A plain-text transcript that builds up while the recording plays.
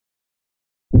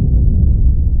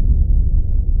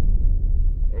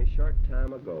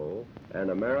time ago,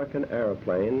 an American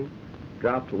airplane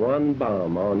dropped one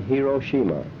bomb on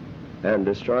Hiroshima and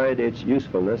destroyed its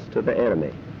usefulness to the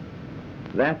enemy.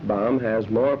 That bomb has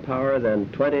more power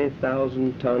than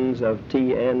 20,000 tons of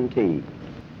TNT.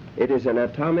 It is an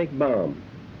atomic bomb.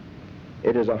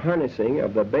 It is a harnessing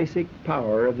of the basic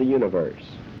power of the universe.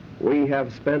 We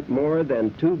have spent more than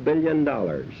 $2 billion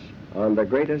on the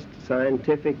greatest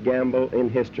scientific gamble in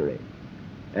history,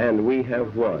 and we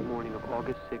have won. Morning of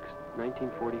August 6,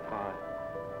 1945,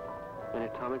 an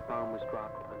atomic bomb was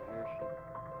dropped on Hiroshima.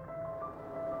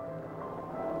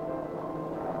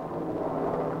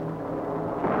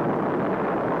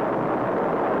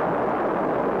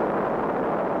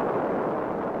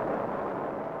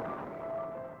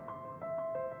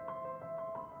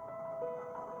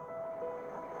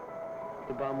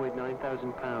 The bomb weighed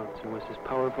 9,000 pounds and was as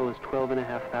powerful as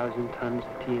 12,500 tons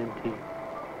of TNT.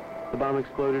 The bomb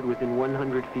exploded within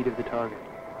 100 feet of the target.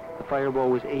 The fireball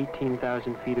was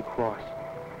 18,000 feet across.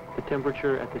 The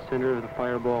temperature at the center of the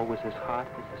fireball was as hot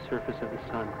as the surface of the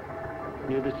sun.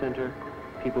 Near the center,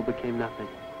 people became nothing.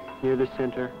 Near the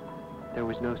center, there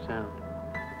was no sound.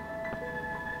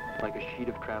 Like a sheet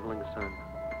of traveling sun,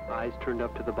 eyes turned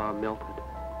up to the bomb melted.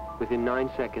 Within 9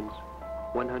 seconds,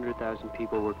 100,000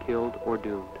 people were killed or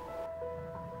doomed.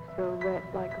 So red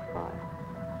like a fire.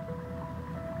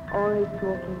 All is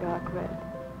smoking dark red.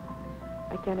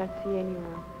 I cannot see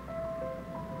anyone.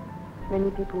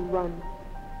 Many people run.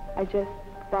 I just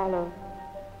follow.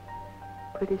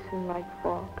 Pretty soon like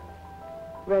fog.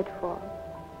 Red fog,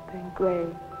 then gray.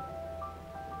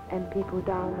 And people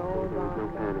down all around. There was no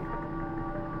panic.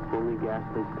 Only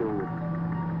ghastly stillness.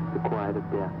 The quiet of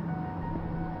death.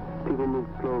 People moved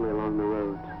slowly along the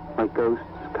roads, like ghosts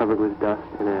covered with dust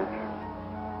and ash.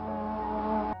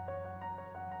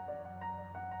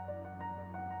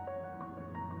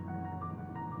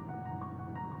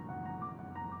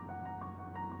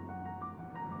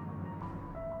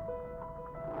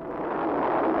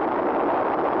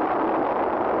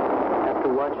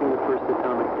 After watching the first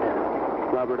atomic test,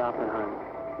 Robert Oppenheimer,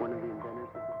 one of the inventors